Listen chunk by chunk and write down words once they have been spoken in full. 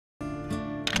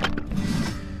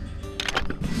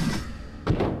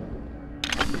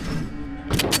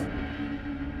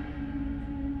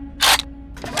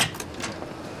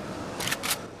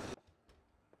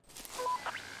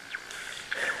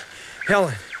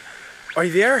Helen, are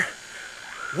you there?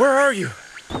 Where are you?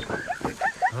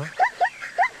 Huh?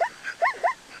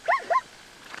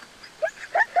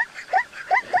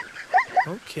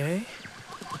 Okay.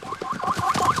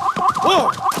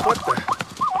 Whoa! What the?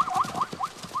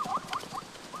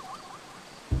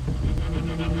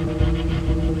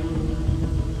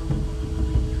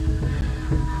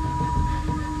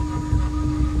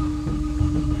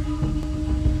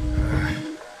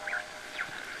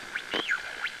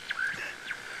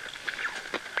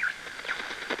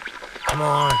 Come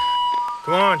on.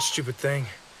 Come on, stupid thing.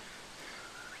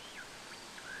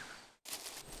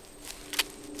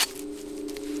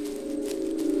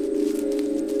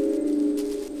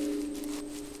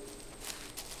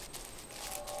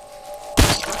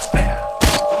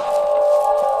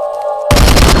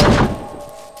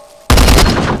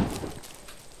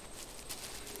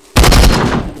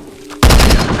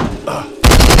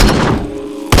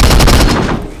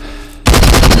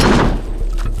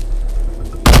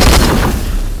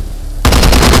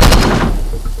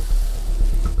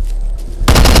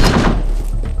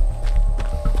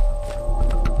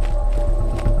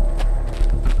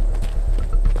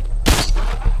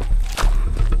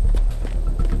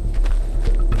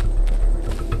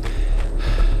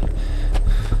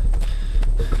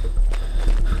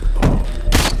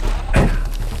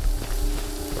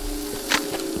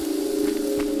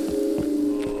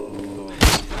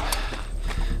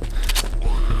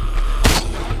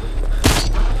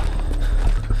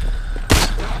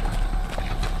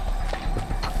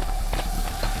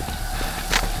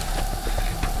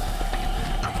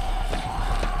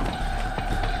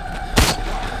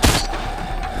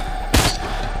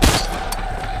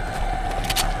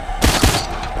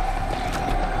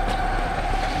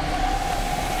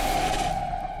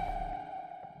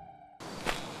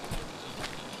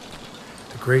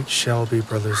 Great Shelby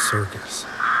Brothers Circus.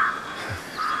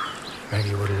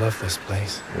 Maggie would have loved this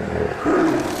place.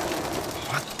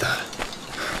 What the?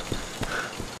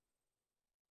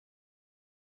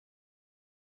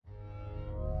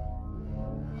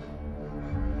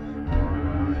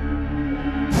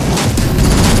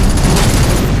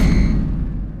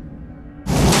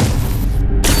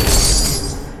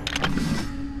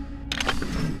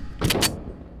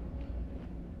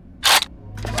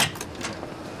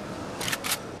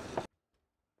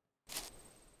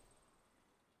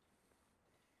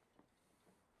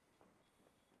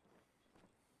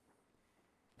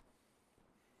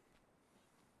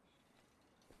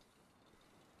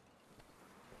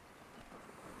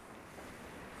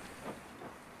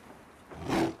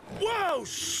 Whoa,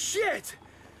 shit!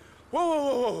 Whoa, whoa,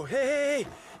 whoa, whoa, hey, hey,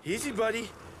 hey. Easy, buddy.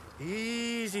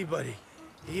 Easy, buddy.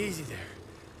 Easy there.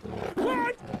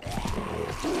 What?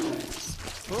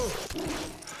 Oh.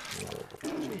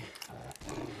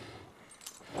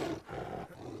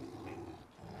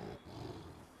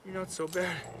 You're not so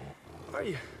bad, are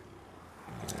you?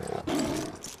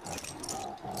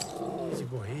 Easy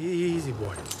boy, easy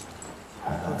boy.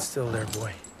 Hold still there,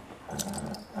 boy.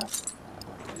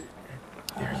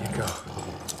 There you go.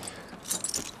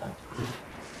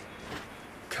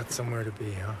 Got somewhere to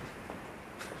be, huh?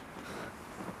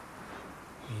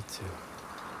 Me too.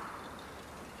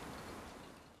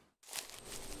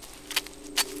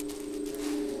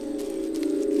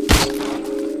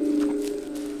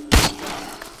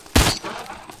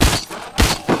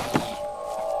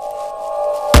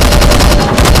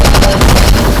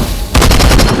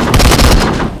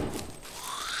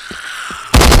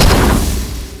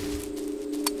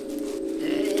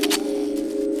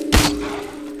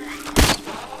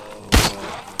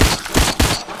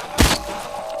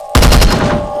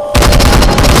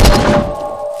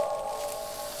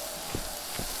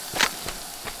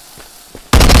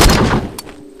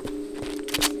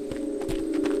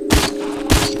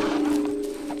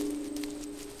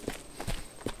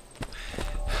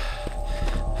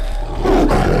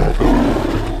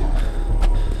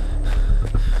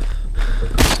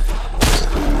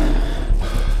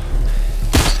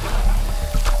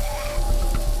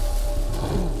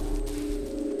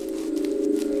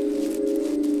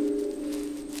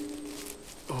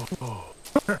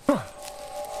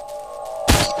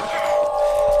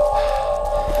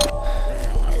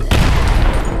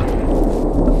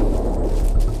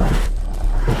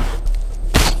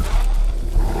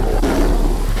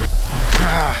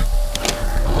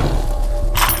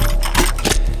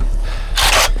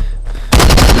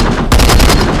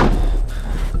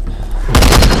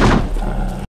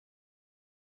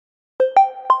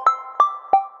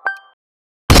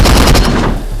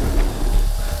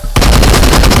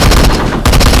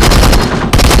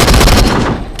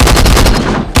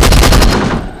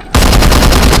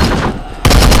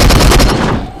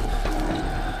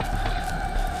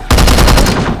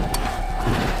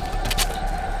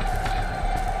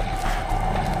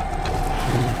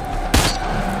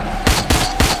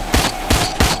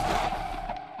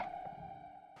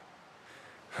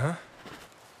 Huh?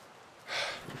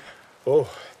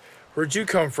 Oh, where'd you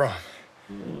come from?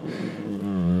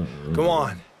 Go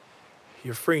on.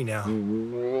 You're free now.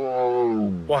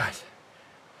 What?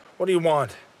 What do you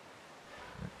want?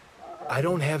 I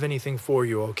don't have anything for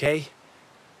you, okay?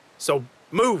 So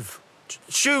move.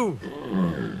 Shoo.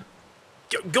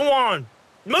 Go on.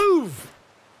 Move.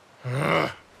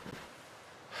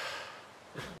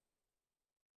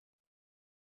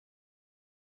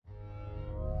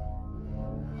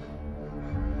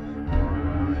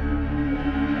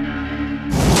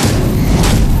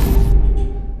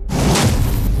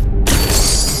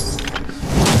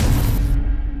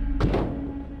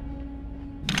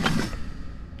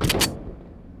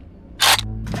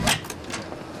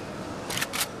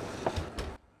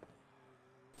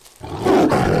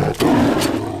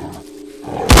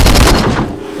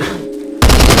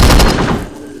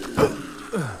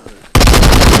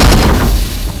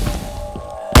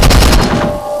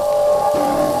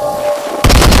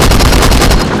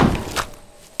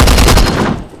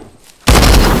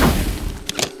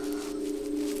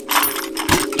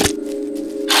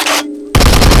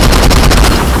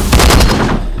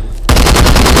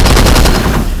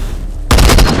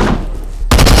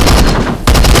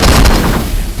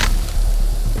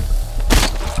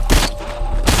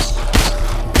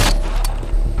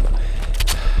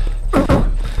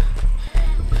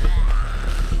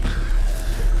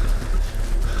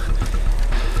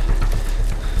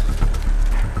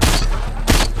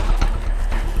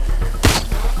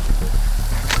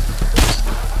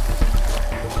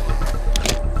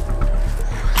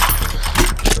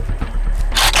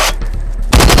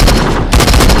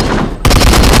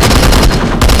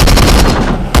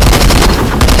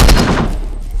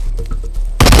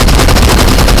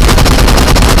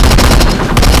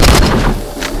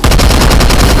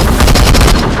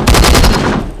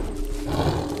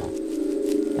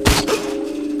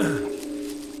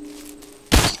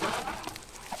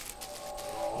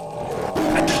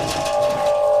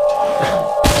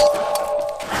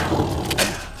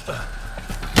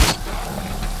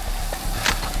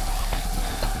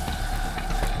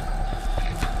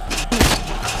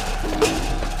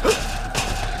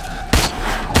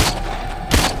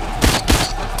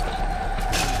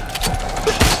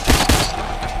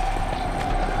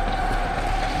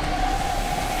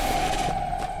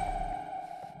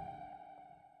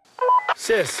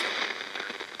 Sis,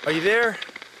 are you there?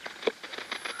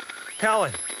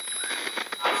 Helen.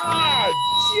 Ah,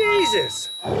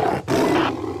 Jesus!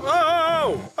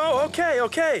 Oh,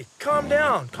 okay. Calm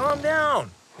down.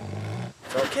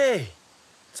 It's okay.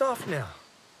 It's off now.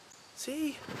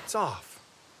 See? It's off.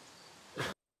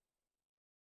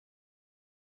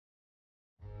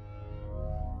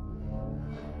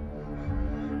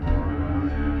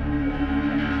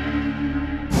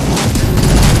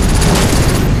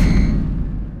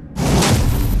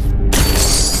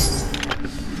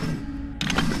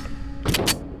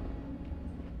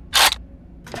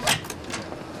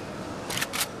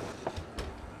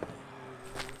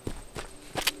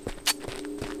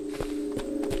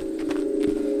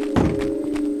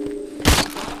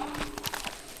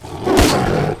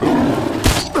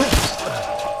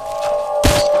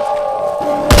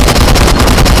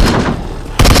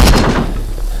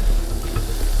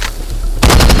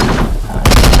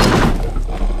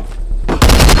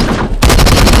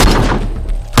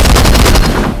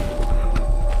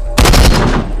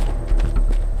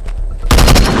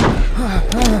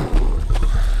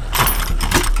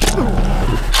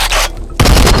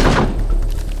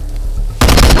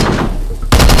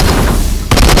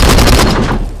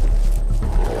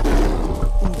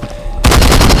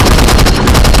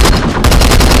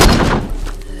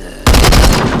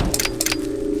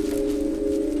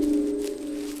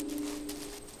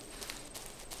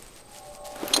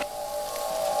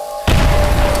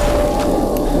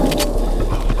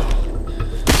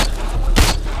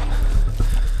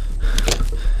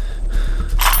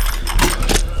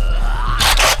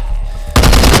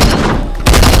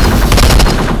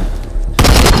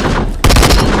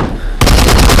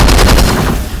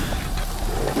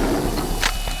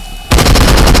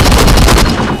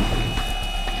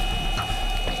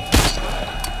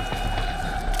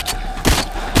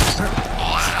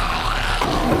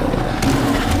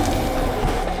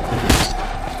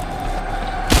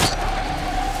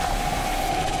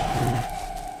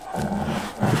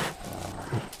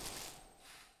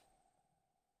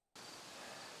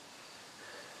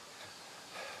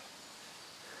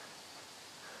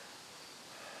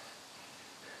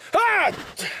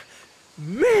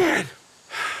 Man!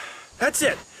 That's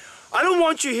it. I don't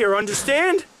want you here,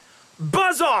 understand?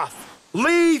 Buzz off!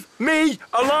 Leave me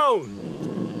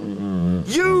alone!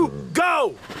 You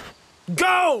go!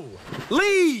 Go!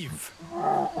 Leave!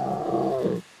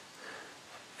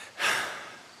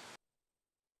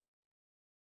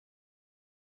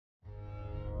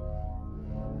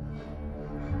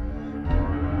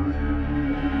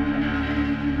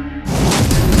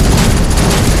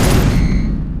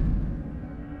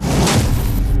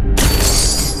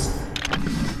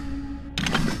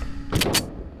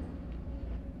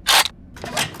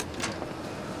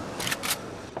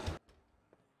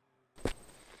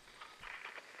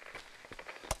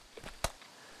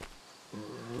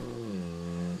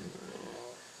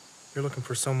 You're looking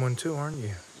for someone too, aren't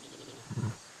you?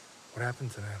 What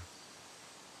happened to them?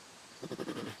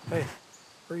 Hey,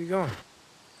 where are you going?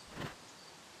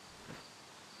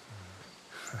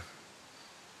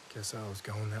 Guess I was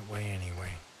going that way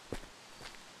anyway.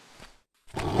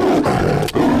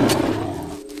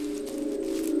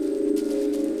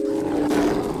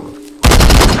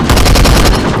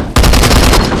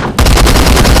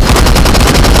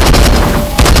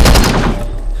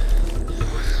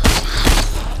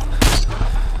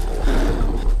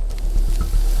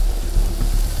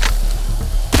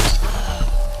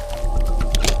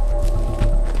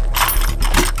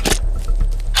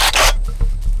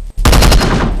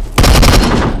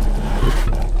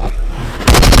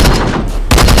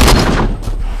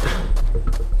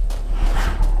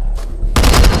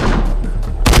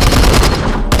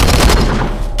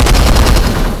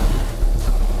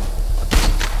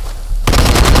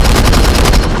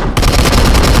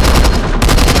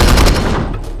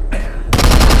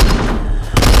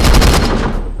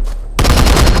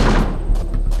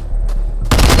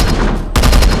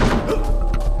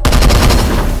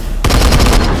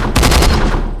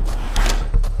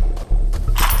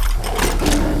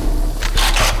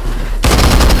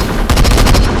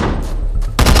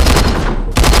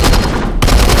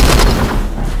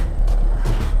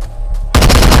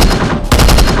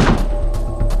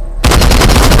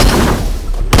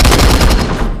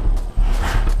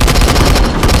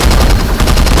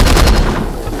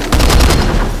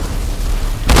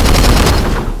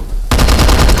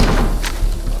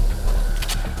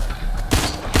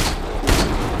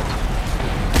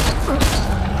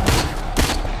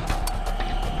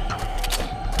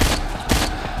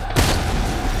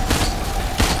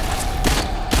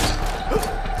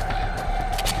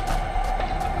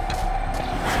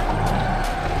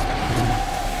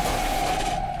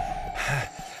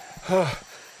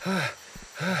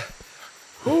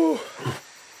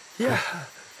 Yeah.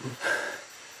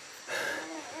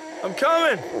 I'm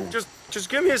coming. Just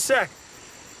give me a sec.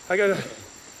 I gotta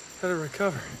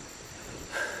recover.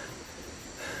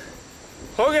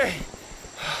 Okay.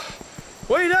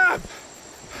 Wait up.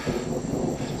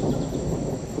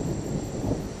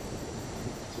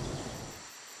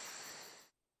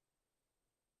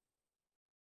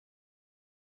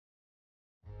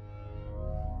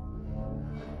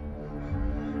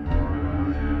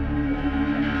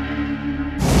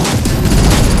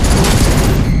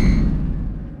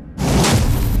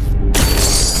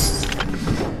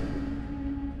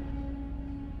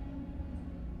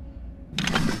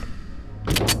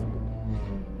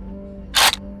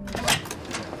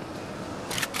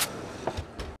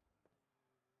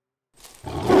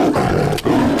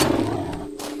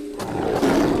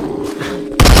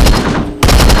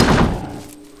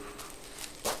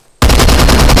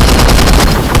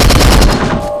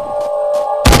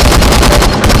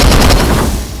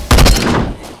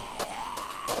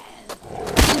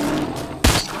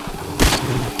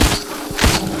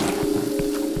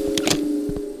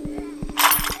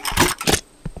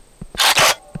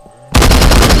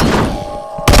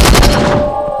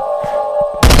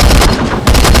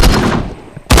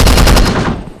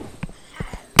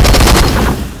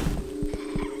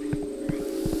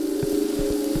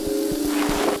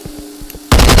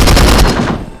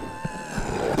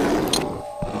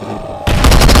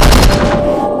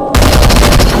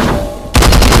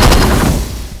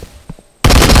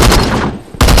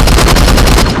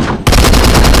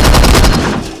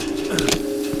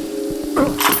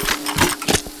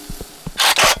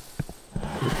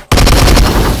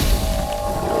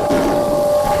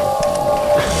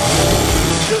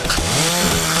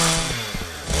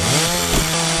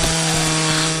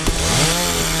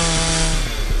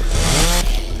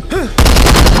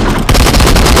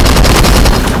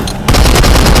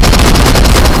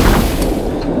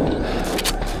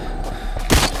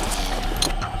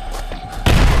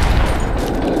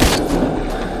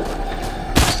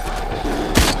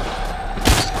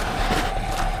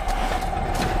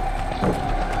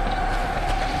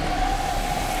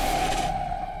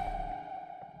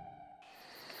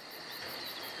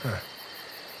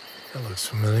 That looks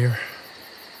familiar.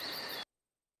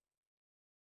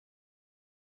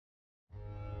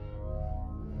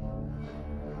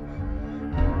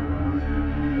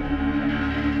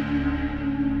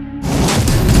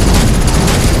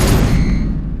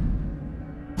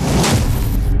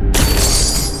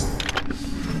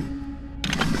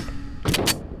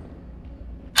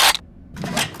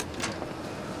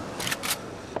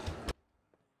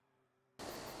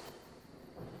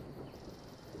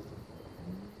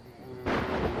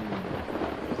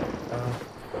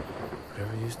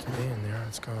 Whatever used to be in there,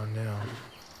 it's gone now.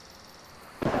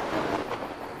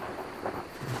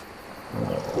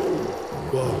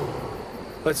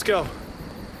 Whoa. Let's go.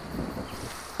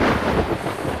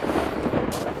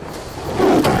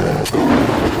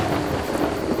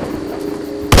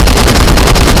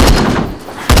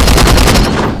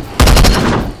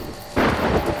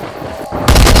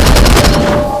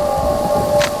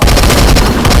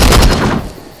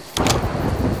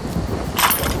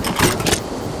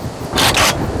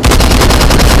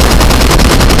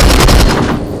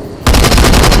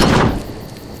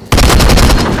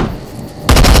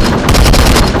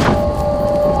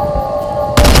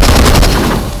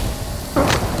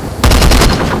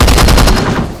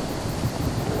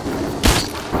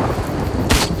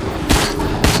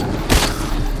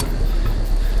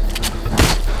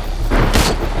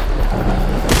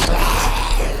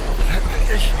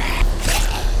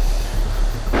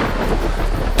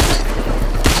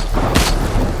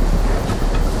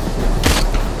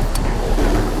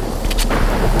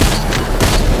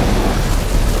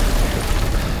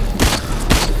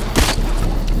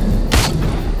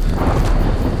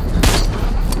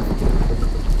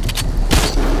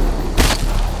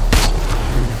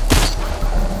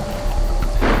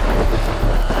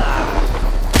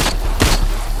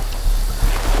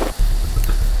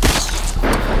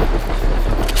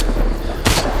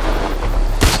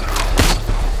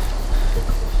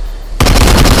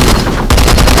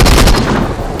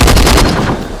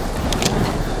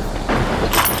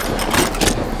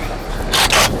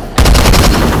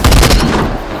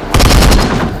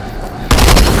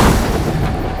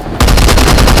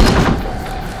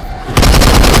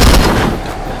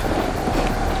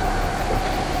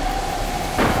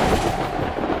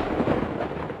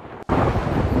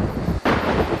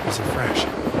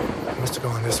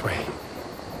 Going this way.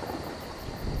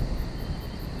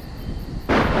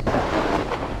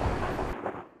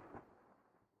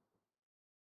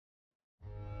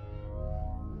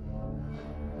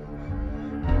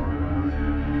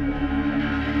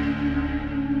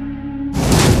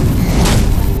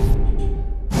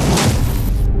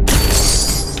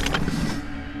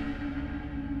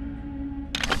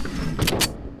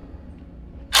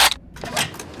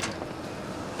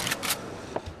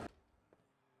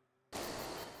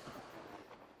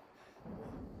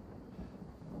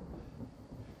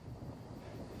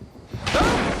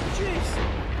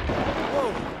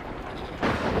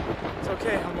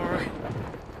 Okay, I'm all right.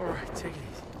 All right, take it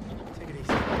easy. Take it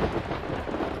easy.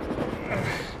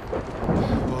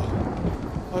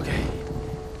 Whoa. Okay.